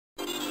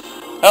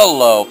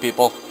Hello,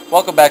 people.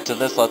 Welcome back to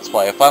this Let's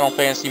Play, Final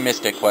Fantasy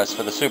Mystic Quest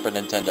for the Super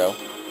Nintendo.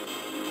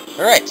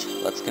 Alright,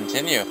 let's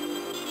continue.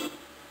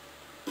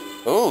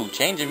 Ooh,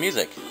 change in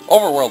music.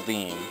 Overworld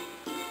theme.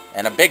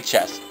 And a big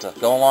chest to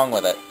go along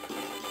with it.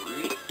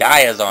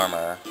 Gaia's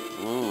armor.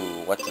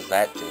 Ooh, what does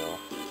that do?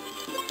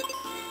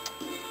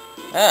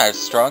 Ah,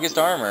 strongest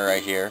armor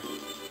right here.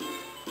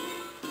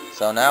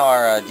 So now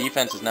our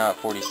defense is now at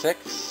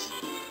 46.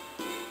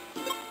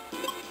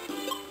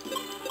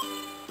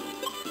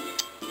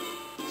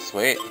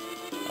 Sweet.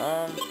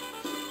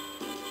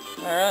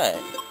 Alright.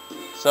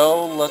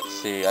 So, let's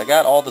see. I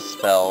got all the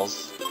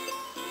spells.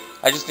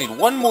 I just need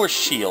one more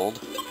shield.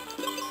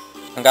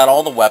 I got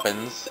all the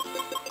weapons.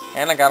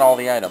 And I got all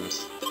the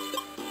items.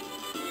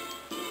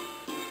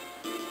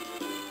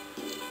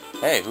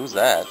 Hey, who's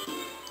that?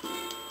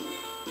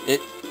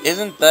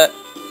 Isn't that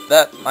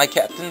my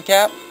Captain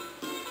Cap?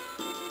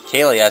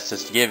 Kaylee asked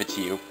us to give it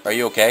to you. Are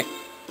you okay?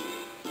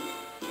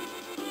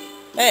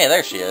 Hey,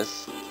 there she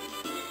is.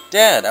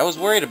 Dad, I was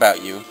worried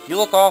about you. You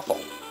look awful.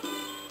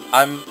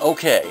 I'm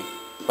okay,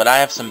 but I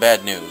have some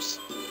bad news.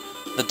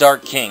 The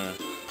Dark King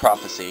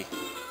prophecy.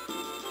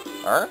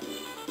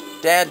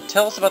 Dad,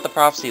 tell us about the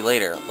prophecy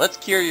later. Let's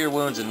cure your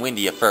wounds in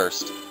Windia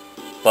first.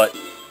 But...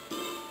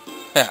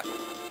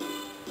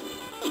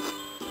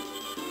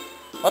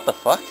 What the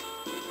fuck?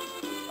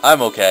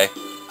 I'm okay.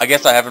 I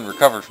guess I haven't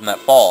recovered from that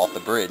fall off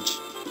the bridge.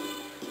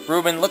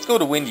 Reuben, let's go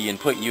to Windia and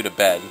put you to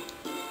bed.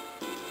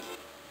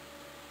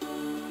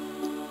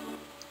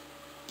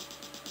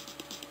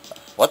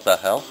 What the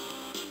hell?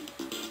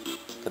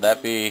 Could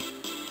that be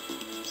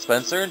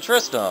Spencer and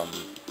Tristram?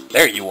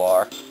 There you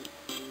are.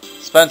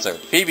 Spencer,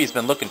 Phoebe's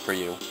been looking for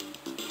you.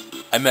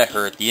 I met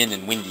her at the inn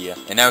in Windia,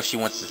 and now she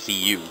wants to see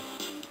you.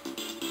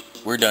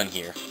 We're done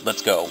here.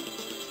 Let's go.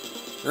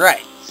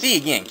 Right. See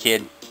you again,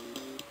 kid.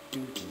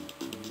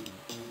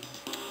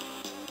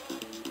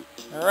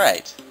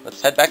 Alright.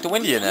 Let's head back to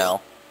Windia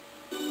now.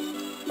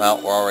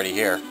 Well, we're already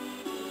here.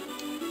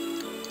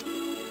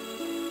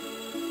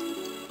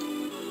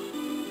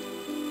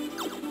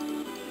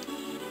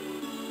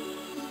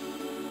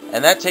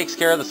 And that takes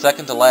care of the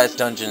second to last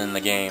dungeon in the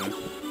game.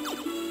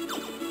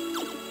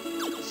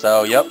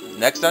 So, yep,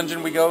 next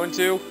dungeon we go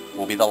into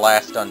will be the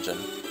last dungeon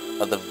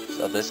of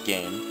this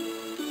game.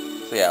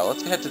 So yeah,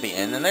 let's head to the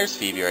inn, and there's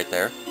Phoebe right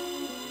there.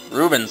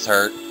 Reuben's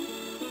hurt.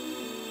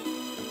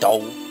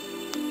 Dole.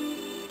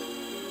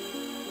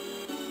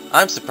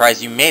 I'm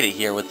surprised you made it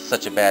here with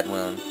such a bad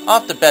wound.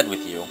 Off to bed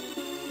with you.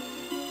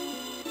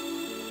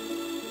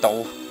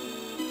 Dole.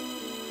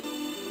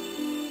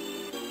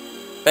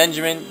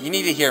 Benjamin, you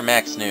need to hear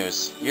Mac's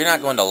news. You're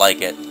not going to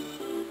like it.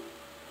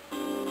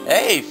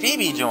 Hey,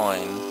 Phoebe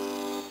joined.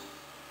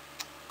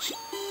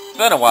 It's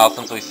been a while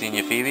since we've seen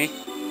you, Phoebe.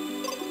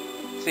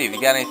 Let's see, have you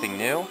got anything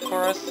new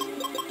for us?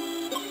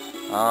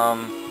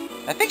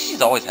 I think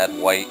she's always had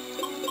white.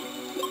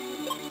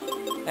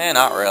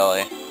 Not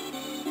really.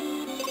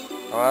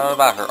 What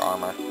about her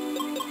armor?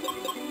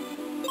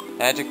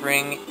 Magic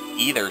ring,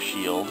 either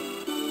shield.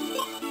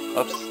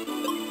 Oops.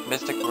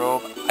 Mystic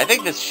robe. I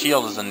think this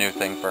shield is a new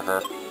thing for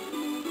her.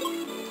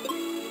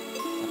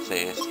 Let's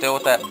see. Still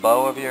with that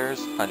bow of yours.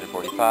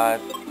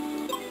 145.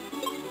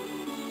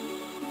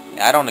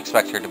 Yeah, I don't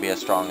expect her to be a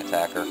strong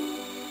attacker.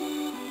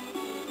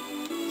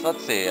 So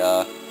let's see.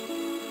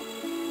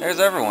 There's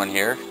everyone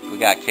here. We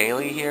got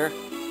Kaylee here.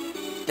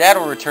 Dad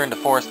will return to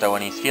Forsto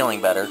when he's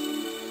feeling better.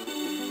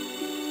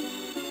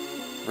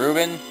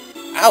 Reuben.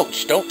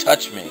 Ouch! Don't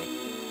touch me.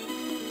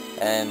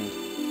 And...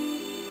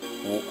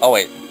 oh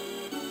wait.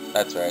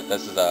 That's right,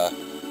 this is,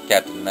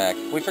 Captain Mac.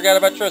 We forgot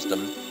about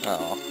Tristram.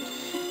 Oh.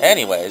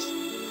 Anyways,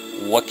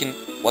 what can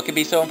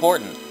be so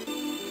important?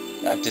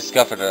 I've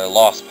discovered a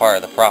lost part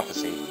of the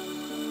prophecy.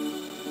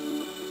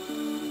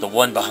 The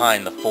one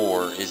behind the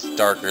four is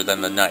darker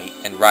than the night,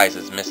 and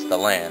rises amidst the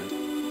land.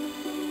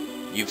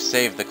 You've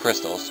saved the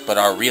crystals, but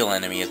our real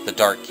enemy is the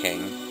Dark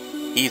King.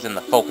 He's in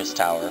the focus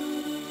tower.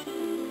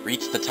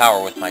 Reach the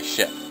tower with my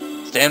ship.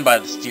 Stand by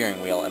the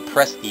steering wheel and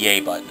press the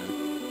A button.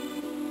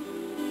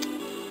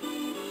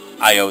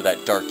 I owe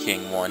that Dark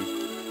King one.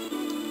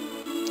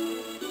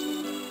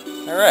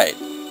 Alright.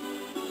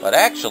 But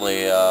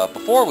actually,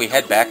 before we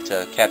head back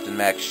to Captain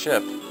Mac's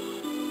ship,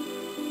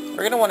 we're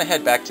going to want to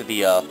head back to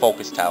the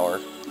focus tower.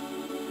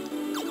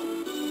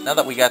 Now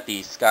that we got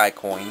the Sky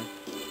Coin.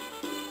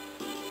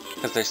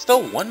 Because there's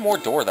still one more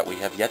door that we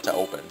have yet to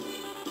open.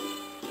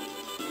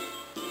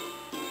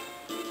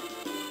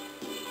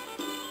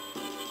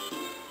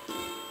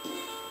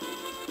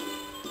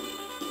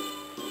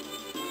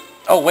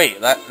 Oh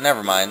wait,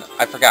 never mind.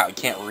 I forgot, we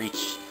can't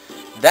reach.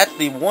 That's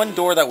the one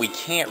door that we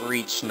can't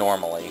reach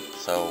normally,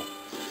 so...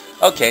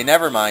 Okay,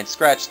 never mind,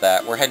 scratch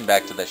that. We're heading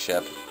back to the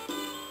ship.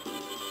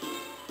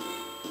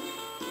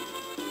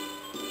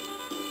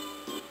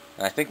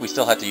 And I think we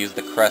still have to use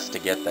the crest to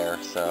get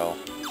there, so...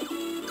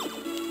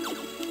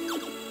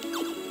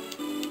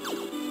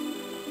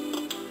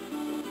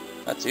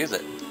 Let's use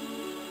it.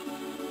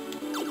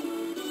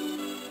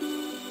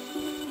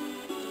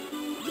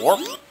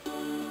 Warp.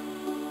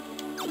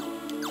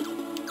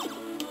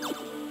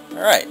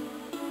 Alright.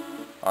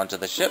 Onto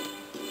the ship.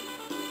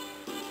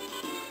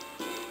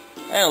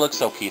 And it looks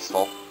so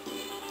peaceful.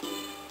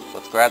 So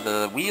let's grab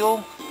the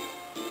wheel.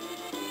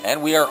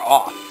 And we are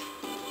off.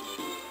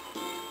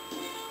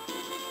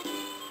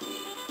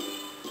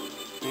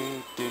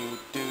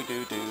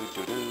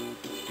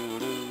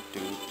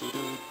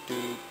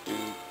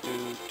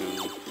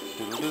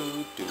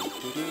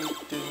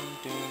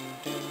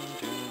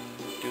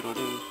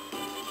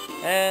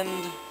 And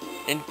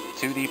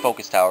into the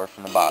focus tower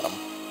from the bottom.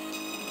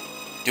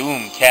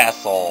 Doom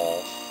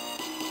Castle.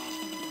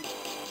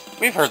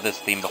 We've heard this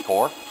theme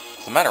before.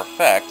 As a matter of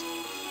fact,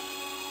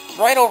 it's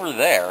right over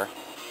there.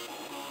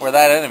 Where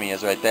that enemy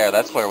is right there.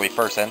 That's where we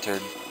first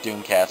entered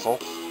Doom Castle.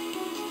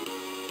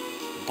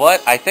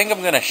 But I think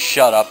I'm going to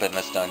shut up in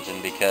this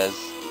dungeon because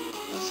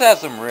this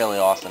has some really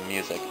awesome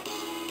music.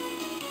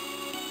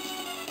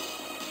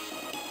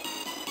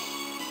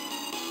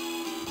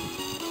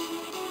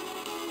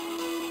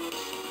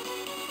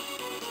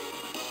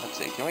 Let's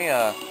see, can we,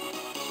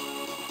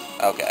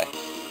 okay.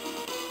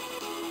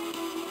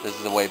 This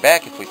is the way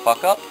back if we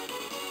fuck up.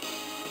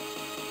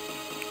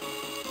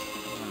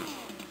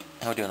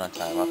 How are we doing on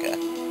time? Okay.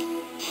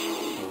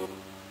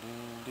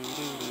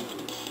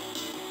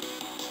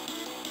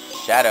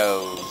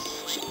 Shadows.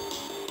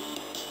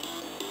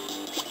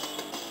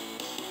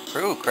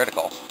 True,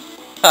 critical.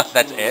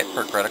 That's it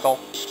for critical?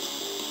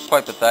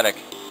 Quite pathetic.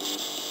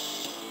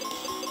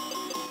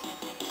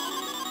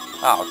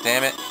 Oh,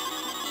 damn it.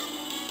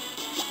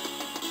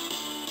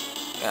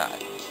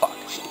 God, fuck.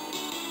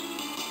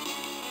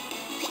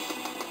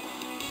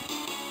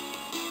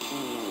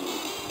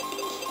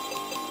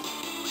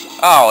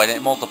 Oh, and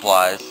it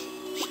multiplies.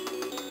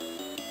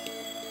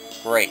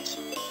 Great.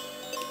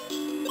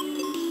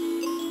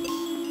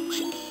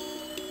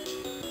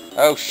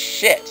 Oh,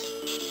 shit.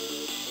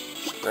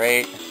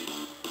 Great.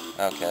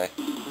 Okay.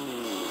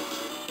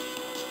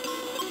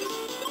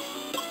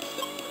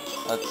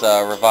 Let's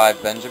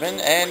revive Benjamin.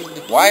 And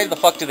why the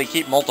fuck do they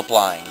keep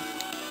multiplying?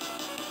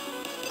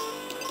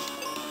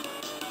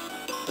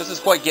 This is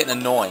quite getting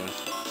annoying.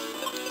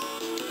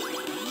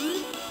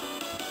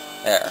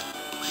 There.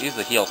 Use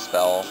the heal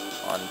spell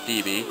on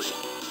Phoebe.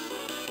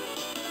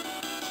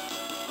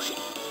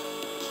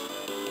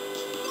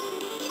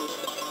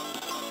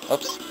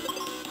 Oops.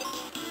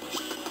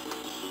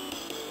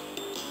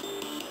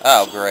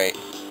 Oh, great.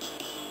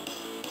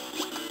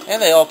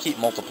 And they all keep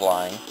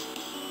multiplying.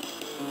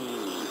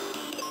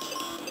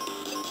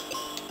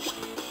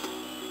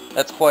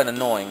 That's quite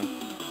annoying.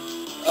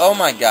 Oh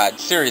my god,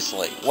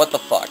 seriously, what the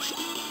fuck?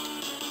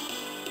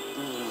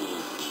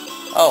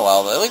 Oh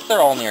well, at least they're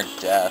all near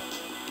death.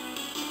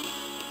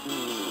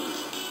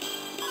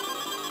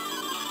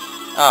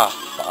 Ah,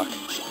 fuck.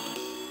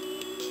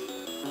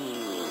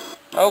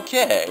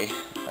 Okay,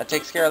 that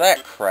takes care of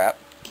that crap.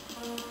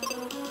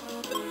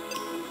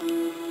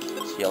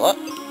 Let's heal up.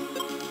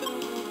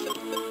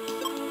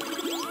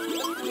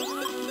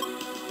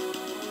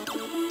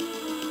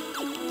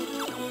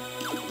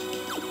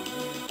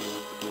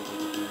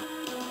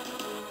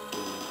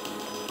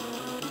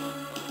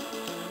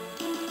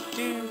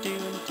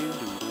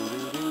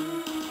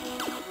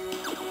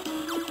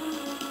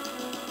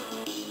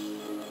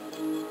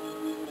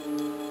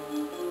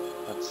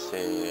 Let's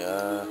see,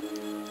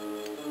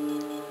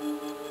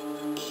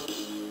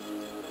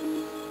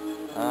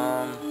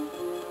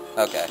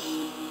 okay.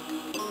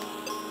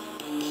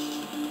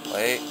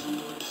 Wait.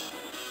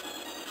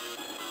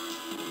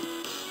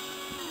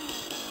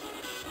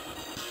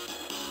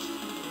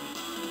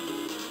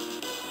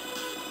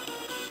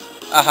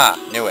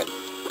 Aha, knew it.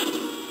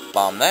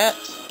 Bomb that.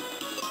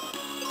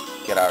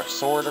 Get our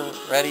sword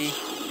ready.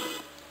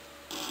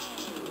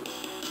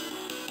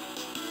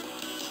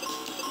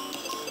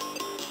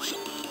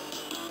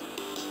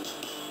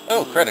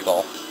 Oh,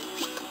 critical.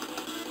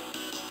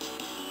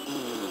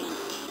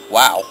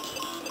 Wow.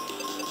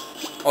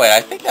 Oh, wait, I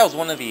think that was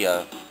one of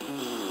the,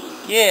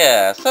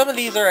 yeah, some of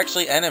these are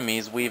actually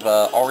enemies we've,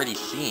 already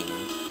seen.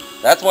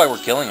 That's why we're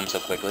killing them so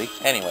quickly.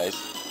 Anyways.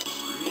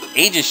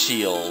 Aegis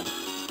Shield.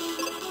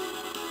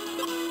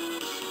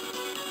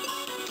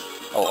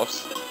 Oh,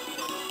 whoops.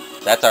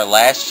 That's our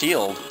last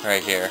shield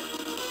right here.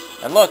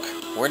 And look,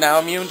 we're now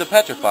immune to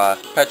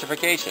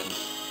petrification.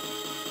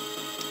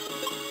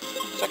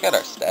 Check out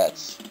our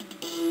stats.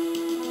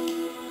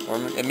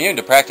 We're immune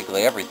to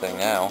practically everything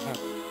now.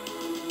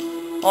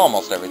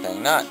 Almost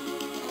everything. Not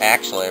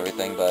actually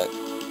everything, but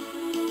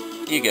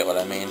you get what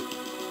I mean.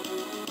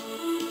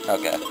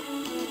 Okay.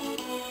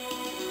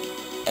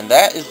 And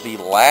that is the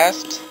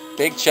last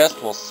big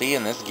chest we'll see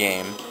in this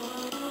game.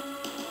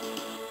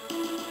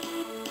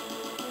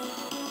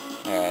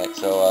 Alright,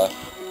 so,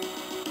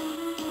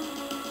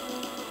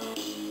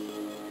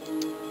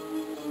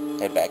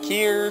 head back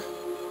here.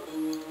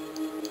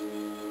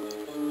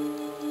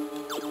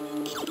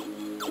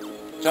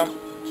 Jump,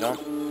 jump,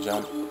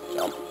 jump,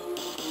 jump.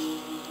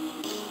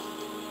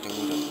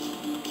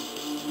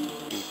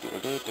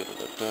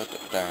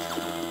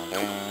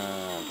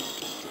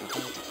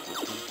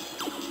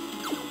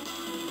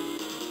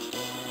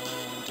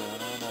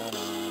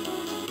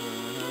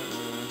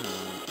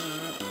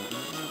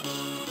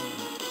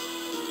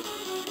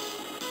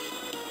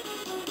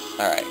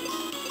 Alright.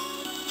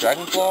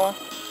 Dragon Claw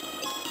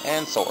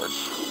and Sword.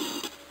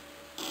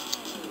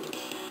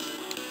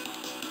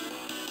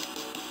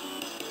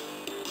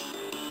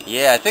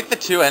 Yeah, I think the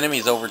two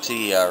enemies over to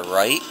the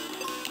right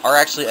are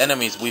actually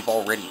enemies we've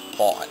already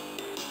fought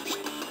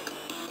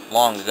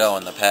long ago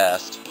in the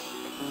past.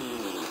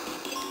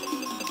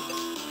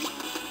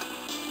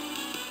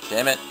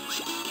 Damn it.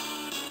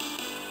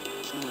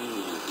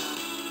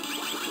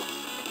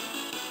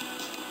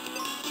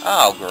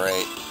 Oh,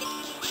 great.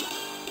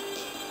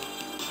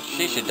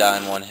 She should die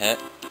in one hit.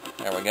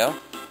 There we go.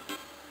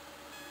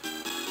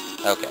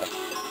 Okay.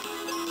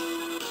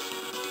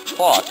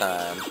 Claw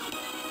time.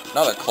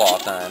 Another claw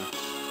time.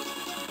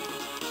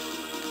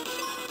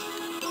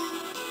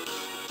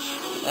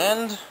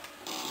 And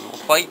we will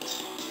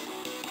fight.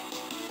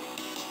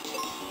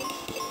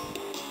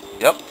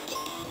 Yep.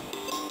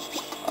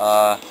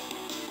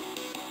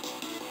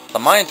 The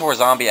Minotaur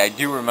zombie, I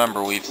do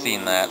remember we've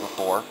seen that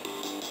before.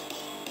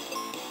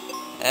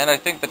 And I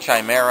think the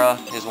Chimera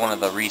is one of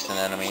the recent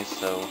enemies,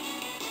 so...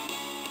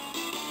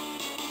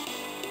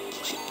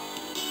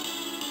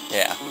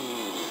 yeah.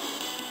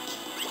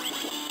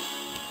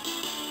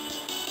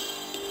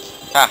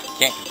 Ha!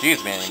 Can't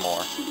confuse me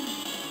anymore.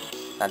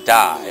 Now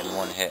die in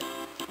one hit.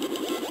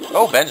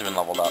 Oh, Benjamin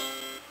leveled up.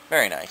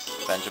 Very nice,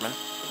 Benjamin.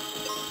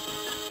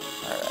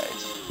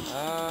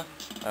 Alright.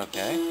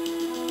 Okay.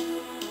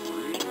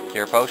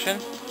 Cure Potion.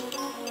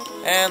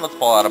 And let's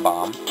pull out a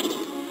bomb.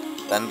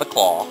 Then the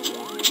Claw.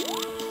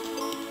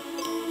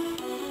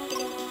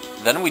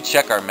 Then we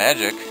check our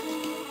magic.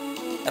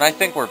 And I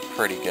think we're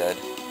pretty good.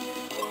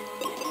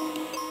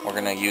 We're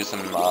gonna use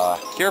some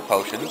Cure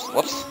Potions.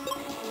 Whoops.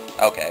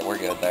 Okay, we're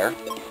good there.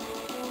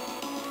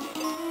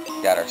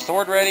 Got our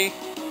sword ready.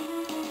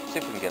 See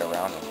if we can get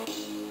around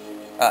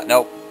him.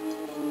 Nope.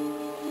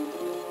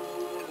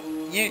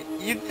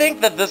 You'd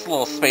think that this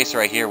little space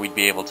right here we'd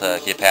be able to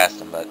get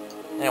past him, but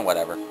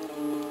whatever.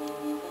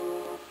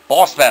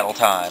 Boss battle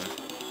time.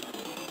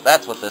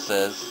 That's what this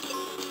is.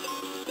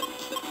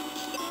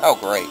 Oh,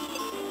 great.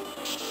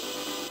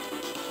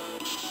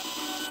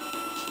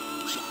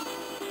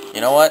 You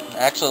know what?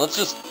 Actually, let's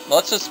just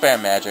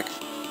spam magic.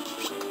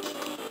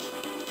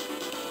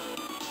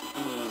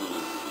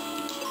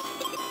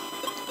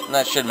 And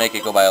that should make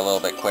it go by a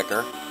little bit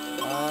quicker.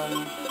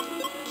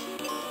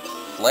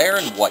 Flare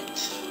and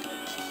white.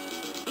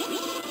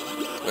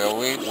 Well,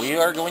 we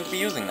are going to be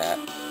using that.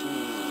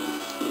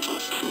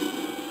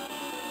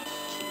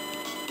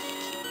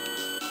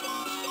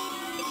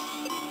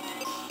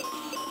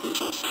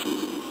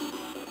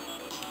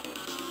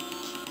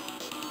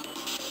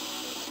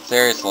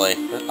 Seriously.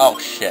 Oh,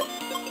 shit.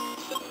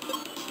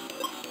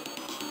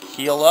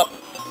 Heal up.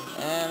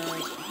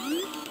 And...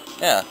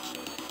 yeah.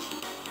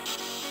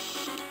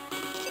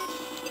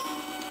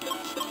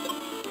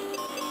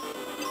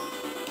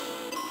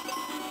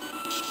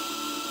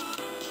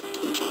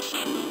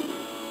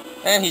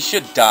 And he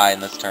should die in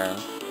this turn.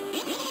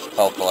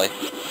 Hopefully.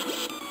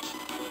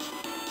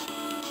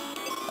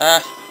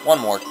 One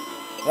more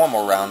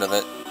round of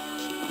it.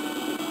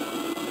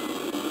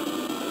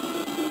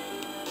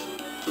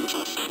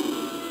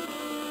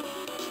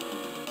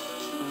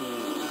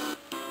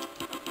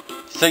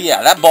 So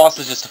yeah, that boss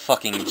is just a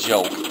fucking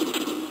joke.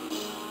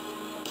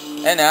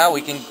 And now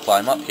we can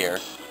climb up here.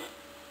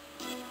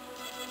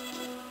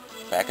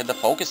 Back at the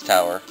focus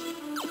tower.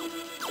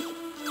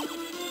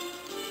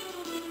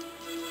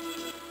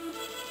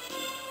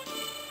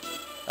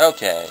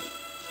 Okay.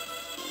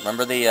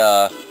 Remember the,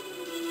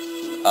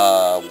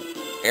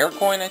 air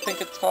coin, I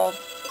think it's called?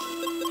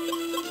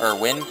 Or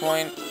wind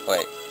coin?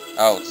 Wait.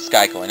 Oh, it's a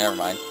sky coin, never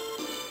mind.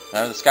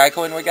 Remember the sky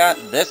coin we got?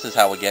 This is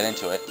how we get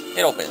into it.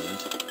 It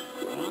opened.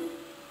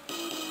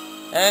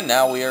 And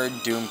now we are in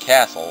Doom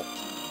Castle.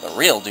 The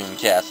real Doom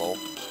Castle.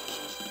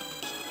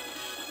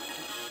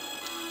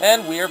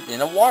 And we are in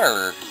a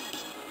water,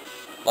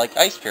 like,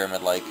 ice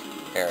pyramid-like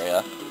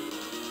area.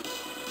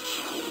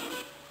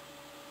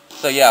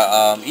 So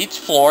yeah, each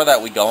floor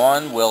that we go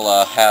on will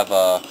have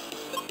a...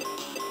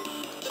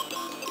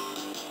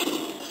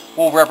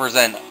 will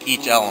represent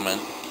each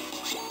element.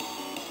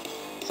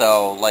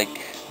 So,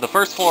 like, the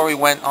first floor we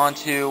went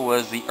onto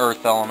was the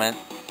earth element.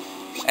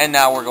 And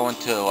now we're going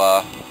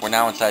to, we're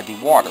now inside the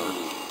water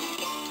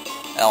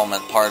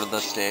element part of the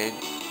stage,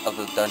 of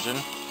the dungeon.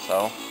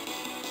 So,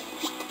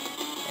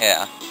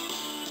 yeah.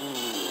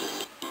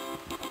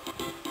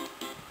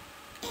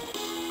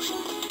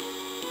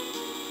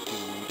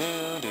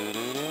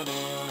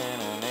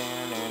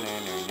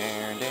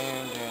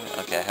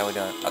 Okay, how are we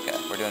doing? Okay,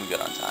 we're doing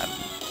good on time.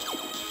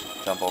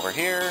 Jump over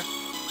here.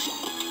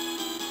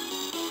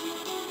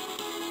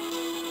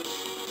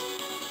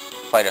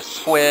 Fight a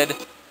squid.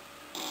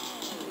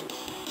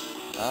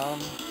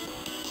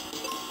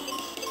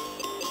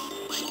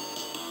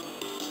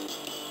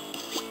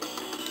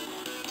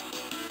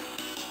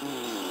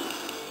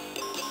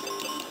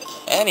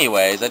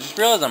 Anyways, I just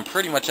realized I'm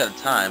pretty much out of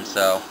time,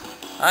 so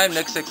I'm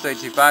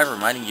Nick6825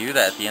 reminding you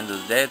that at the end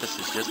of the day, this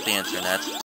is just the internet.